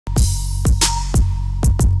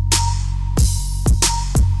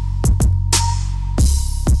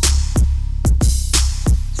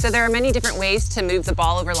there are many different ways to move the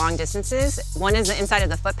ball over long distances. One is the inside of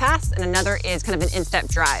the foot pass, and another is kind of an instep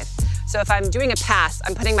drive. So if I'm doing a pass,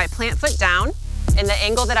 I'm putting my plant foot down in the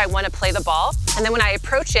angle that I want to play the ball. And then when I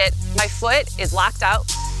approach it, my foot is locked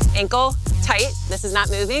out, ankle tight. This is not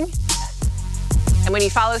moving. And when you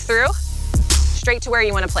follow through, straight to where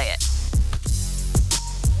you want to play it.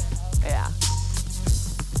 Yeah.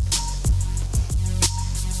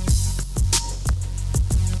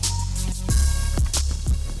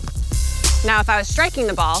 Now, if I was striking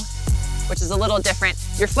the ball, which is a little different,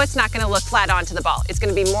 your foot's not going to look flat onto the ball. It's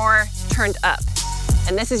going to be more turned up.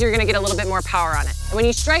 And this is, you're going to get a little bit more power on it. And when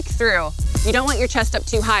you strike through, you don't want your chest up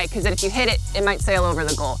too high, because then if you hit it, it might sail over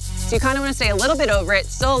the goal. So you kind of want to stay a little bit over it,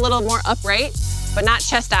 still a little more upright, but not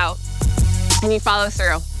chest out. And you follow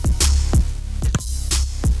through.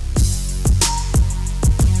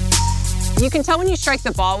 You can tell when you strike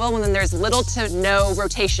the ball well when there's little to no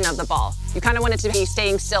rotation of the ball. You kind of want it to be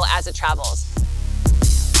staying still as it travels.